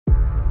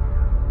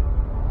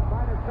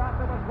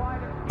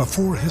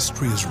Before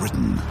history is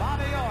written,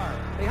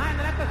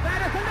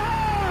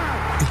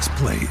 it's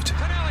played.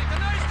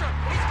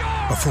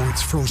 Before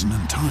it's frozen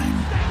in time,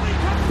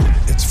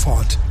 it's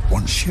fought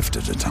one shift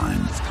at a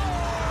time.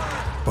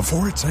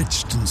 Before it's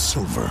etched in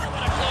silver,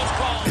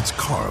 it's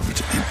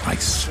carved in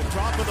ice.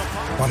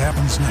 What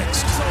happens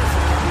next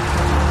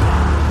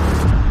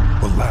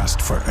will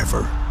last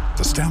forever.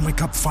 The Stanley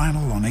Cup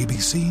Final on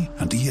ABC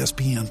and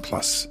ESPN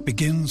Plus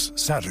begins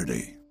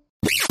Saturday.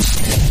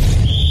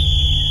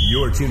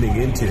 You're tuning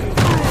into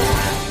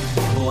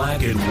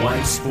Black and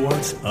White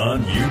Sports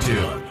on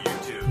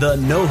YouTube. The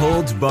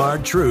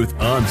no-holds-barred truth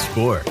on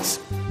sports.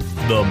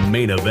 The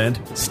main event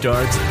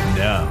starts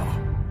now.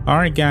 All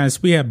right,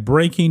 guys, we have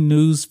breaking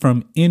news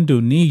from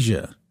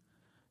Indonesia.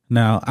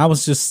 Now, I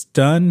was just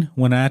stunned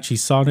when I actually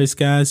saw this,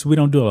 guys. We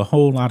don't do a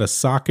whole lot of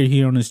soccer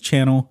here on this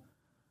channel.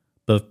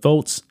 But,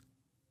 folks,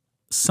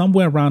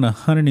 somewhere around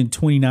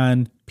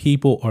 129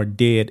 people are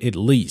dead at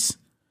least.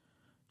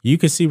 You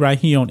can see right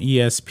here on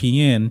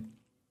ESPN,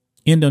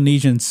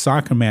 Indonesian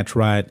soccer match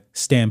riot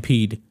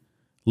stampede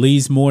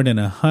leaves more than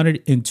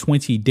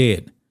 120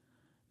 dead.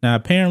 Now,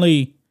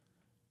 apparently,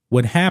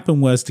 what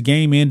happened was the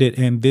game ended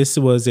and this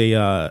was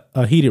a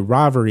heated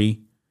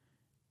rivalry.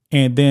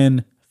 And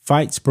then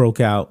fights broke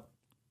out.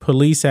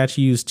 Police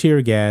actually used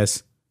tear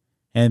gas.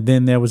 And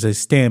then there was a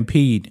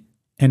stampede.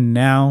 And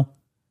now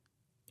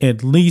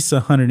at least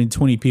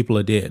 120 people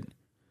are dead.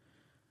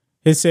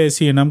 It says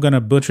here, and I'm going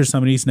to butcher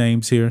some of these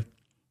names here.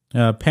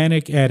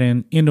 Panic at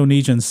an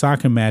Indonesian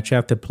soccer match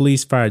after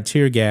police fired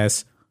tear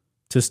gas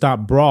to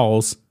stop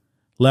brawls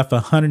left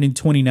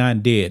 129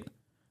 dead,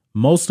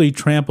 mostly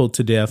trampled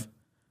to death,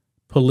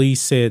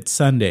 police said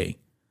Sunday.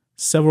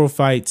 Several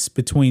fights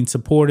between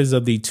supporters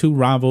of the two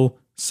rival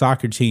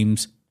soccer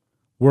teams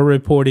were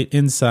reported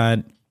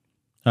inside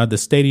the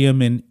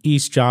stadium in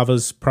East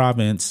Java's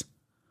province,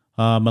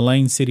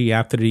 Malang City,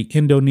 after the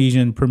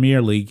Indonesian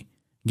Premier League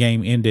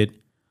game ended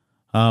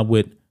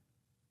with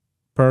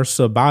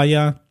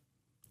Persebaya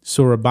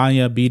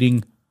Surabaya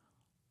beating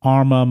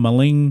Arema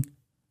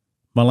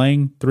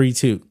Malang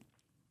 3-2.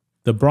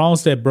 The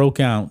brawls that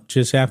broke out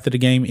just after the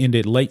game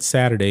ended late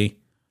Saturday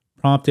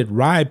prompted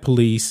riot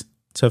police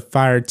to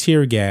fire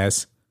tear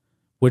gas,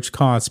 which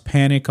caused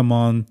panic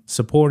among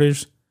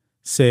supporters,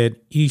 said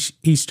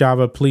East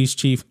Java Police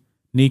Chief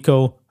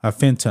Nico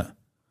Afenta.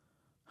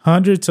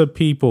 Hundreds of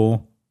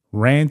people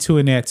ran to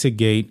an exit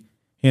gate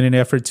in an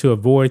effort to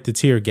avoid the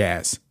tear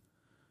gas.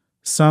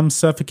 Some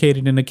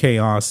suffocated in the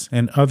chaos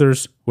and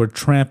others were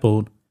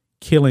trampled,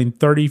 killing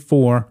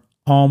 34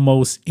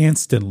 almost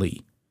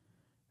instantly.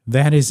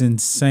 That is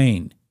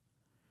insane.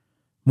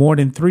 More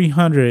than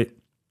 300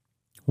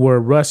 were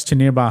rushed to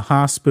nearby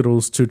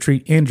hospitals to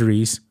treat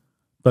injuries,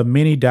 but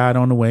many died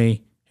on the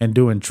way and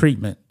during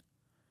treatment.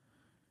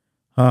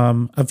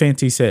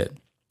 Avanti said.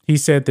 He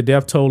said the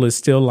death toll is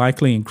still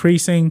likely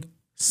increasing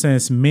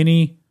since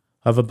many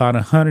of about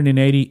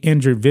 180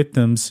 injured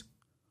victims'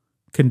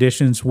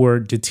 conditions were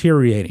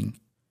deteriorating.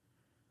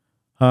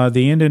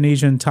 The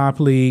Indonesian top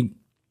league,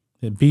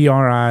 the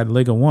BRI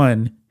Liga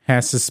 1,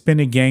 has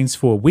suspended games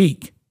for a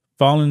week.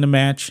 Following the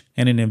match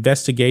and an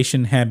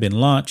investigation had been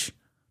launched,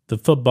 the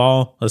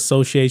Football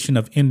Association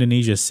of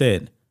Indonesia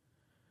said.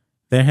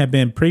 There have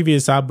been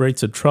previous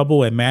outbreaks of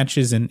trouble at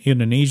matches in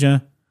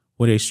Indonesia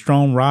with a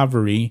strong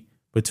rivalry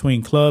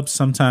between clubs,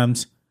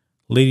 sometimes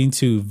leading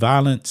to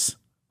violence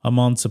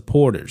among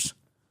supporters.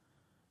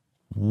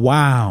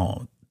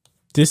 Wow.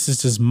 This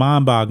is just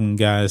mind-boggling,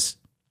 guys.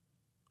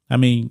 I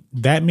mean,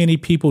 that many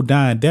people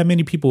died. That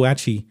many people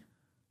actually,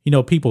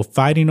 people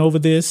fighting over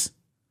this.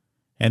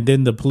 And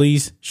then the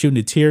police shooting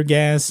the tear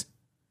gas.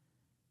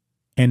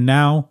 And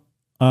now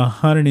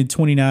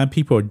 129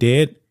 people are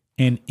dead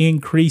and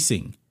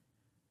increasing.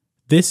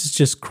 This is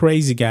just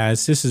crazy,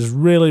 guys. This is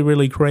really,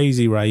 really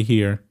crazy right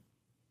here.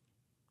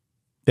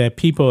 That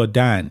people are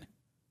dying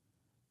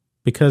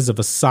because of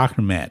a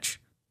soccer match.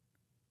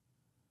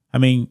 I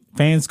mean,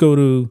 fans go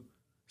to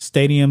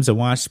stadiums and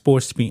watch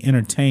sports to be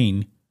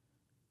entertained.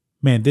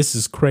 Man, this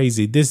is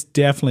crazy. This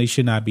definitely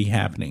should not be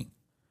happening.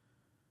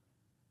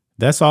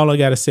 That's all I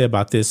got to say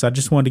about this. I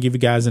just wanted to give you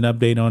guys an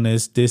update on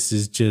this. This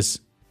is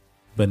just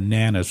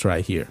bananas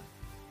right here.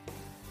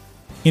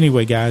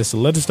 Anyway, guys,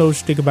 let us know what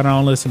you think about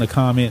all this in the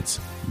comments.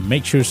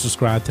 Make sure to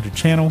subscribe to the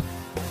channel,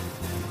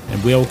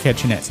 and we'll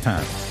catch you next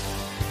time.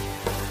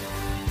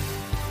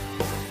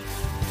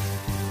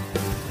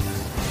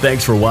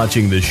 Thanks for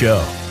watching the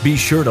show. Be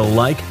sure to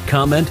like,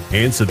 comment,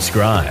 and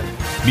subscribe.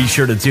 Be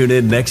sure to tune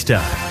in next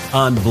time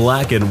on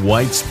Black and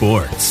White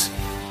Sports.